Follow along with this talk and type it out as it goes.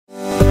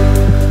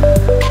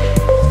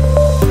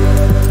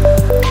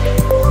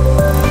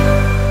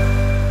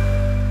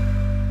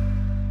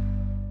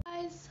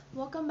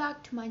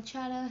to my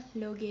channel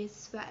Loge's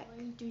Swag. I'm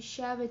going to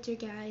share with you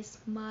guys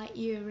my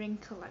earring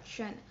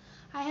collection.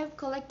 I have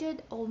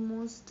collected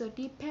almost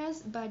 30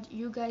 pairs, but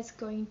you guys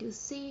going to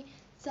see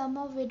some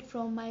of it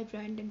from my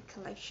random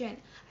collection.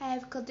 I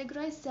have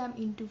categorized them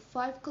into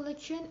 5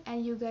 collection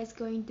and you guys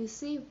going to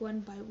see one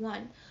by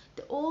one.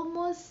 The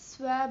almost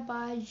swear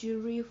by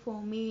jewelry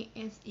for me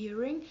is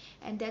earring,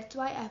 and that's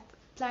why I have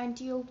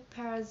plenty of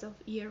pairs of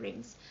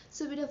earrings.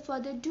 So without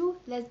further ado,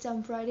 let's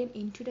jump right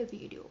into the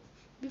video.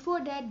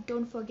 Before that,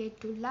 don't forget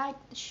to like,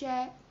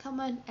 share,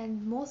 comment,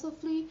 and most of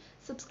all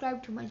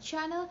subscribe to my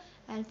channel.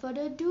 And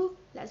further ado,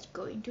 let's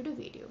go into the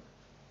video.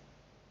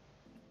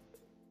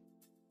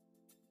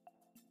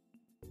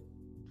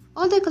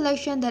 All the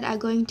collection that I'm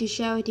going to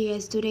share with you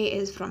guys today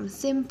is from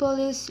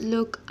simplest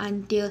look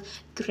until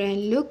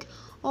grand look.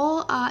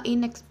 All are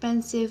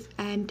inexpensive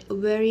and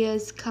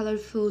various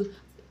colorful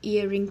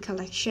earring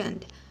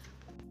collection.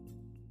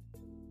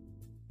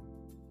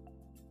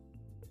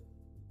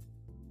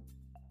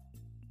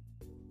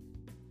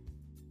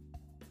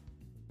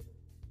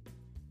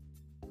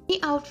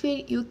 Any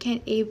outfit you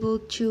can able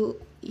to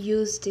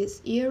use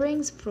these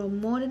earrings, from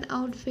modern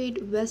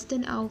outfit,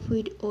 western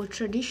outfit, or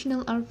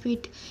traditional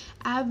outfit.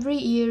 Every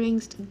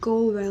earrings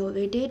go well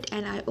with it,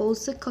 and I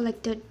also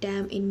collected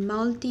them in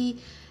multi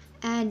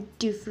and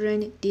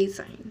different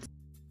designs.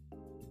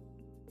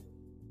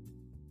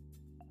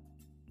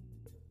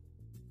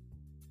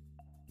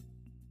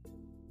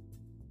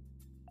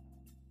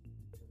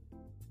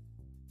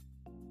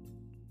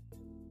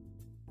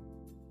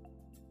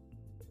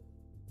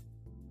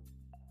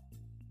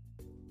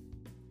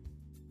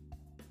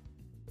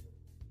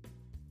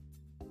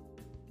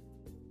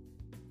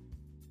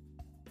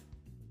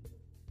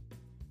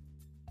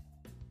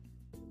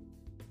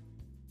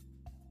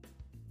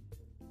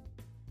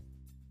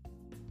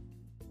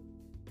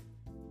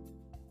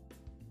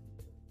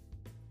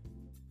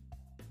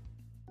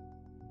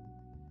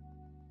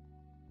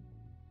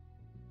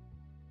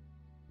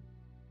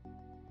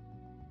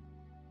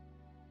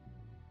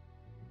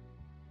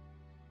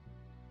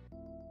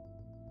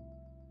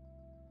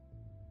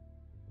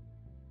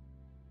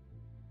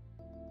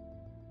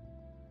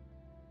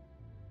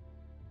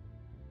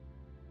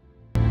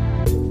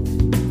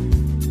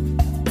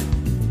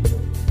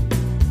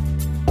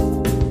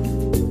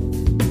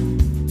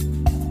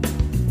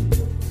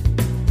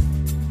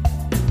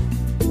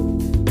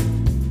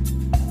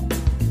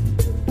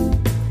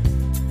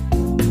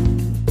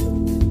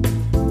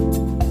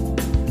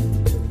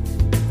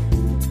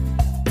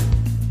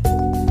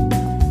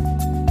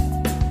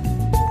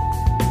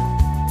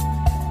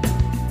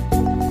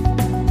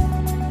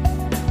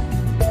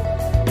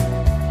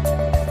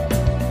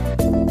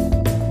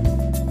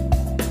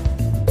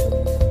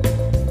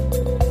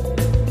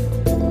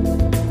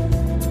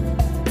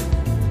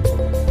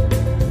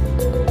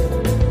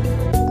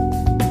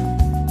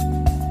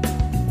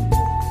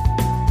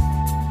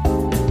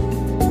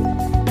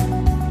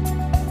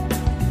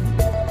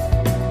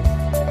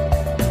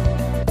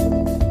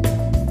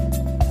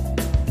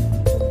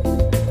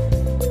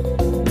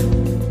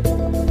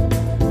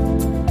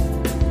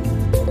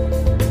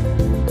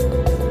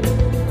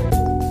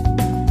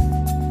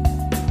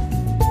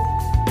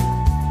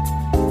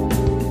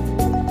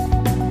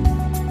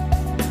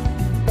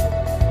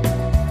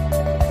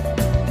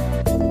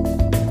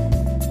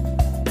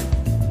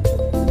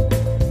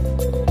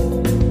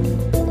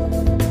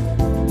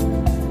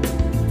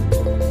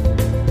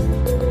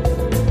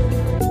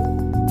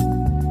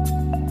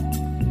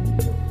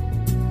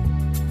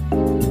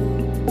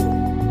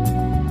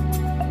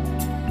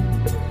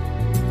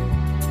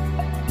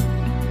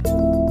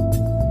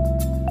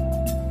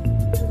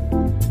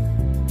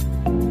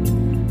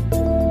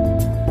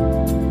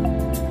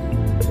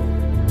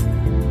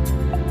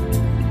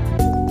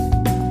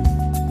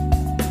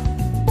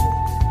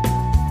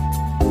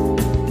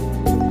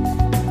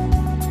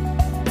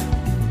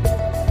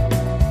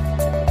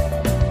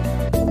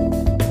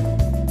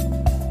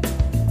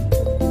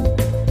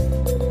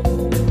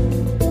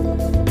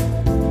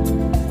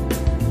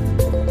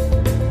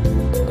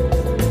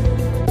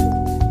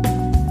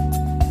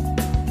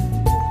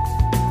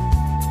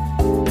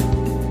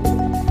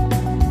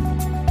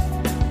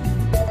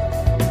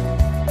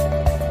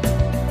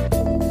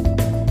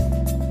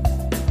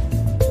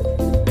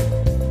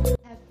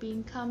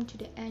 Come to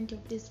the end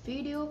of this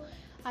video.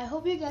 I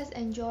hope you guys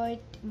enjoyed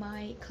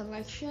my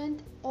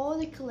collection. All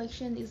the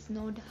collection is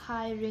not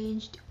high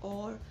ranged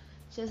or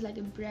just like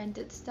a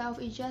branded stuff.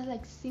 It's just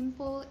like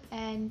simple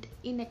and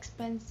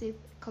inexpensive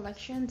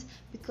collections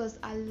because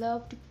I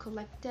love to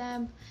collect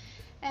them,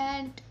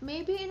 and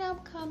maybe in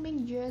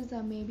upcoming years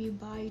I maybe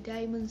buy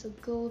diamonds or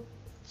gold.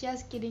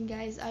 Just kidding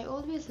guys, I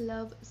always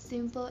love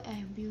simple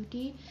and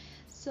beauty.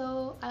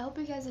 So I hope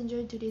you guys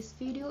enjoyed today's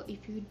video.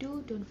 If you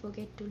do, don't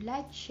forget to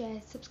like,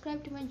 share,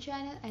 subscribe to my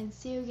channel, and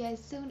see you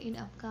guys soon in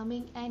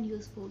upcoming and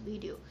useful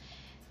video.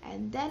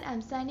 And then I'm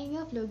signing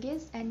off,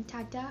 Logis, and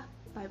tata,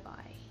 bye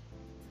bye.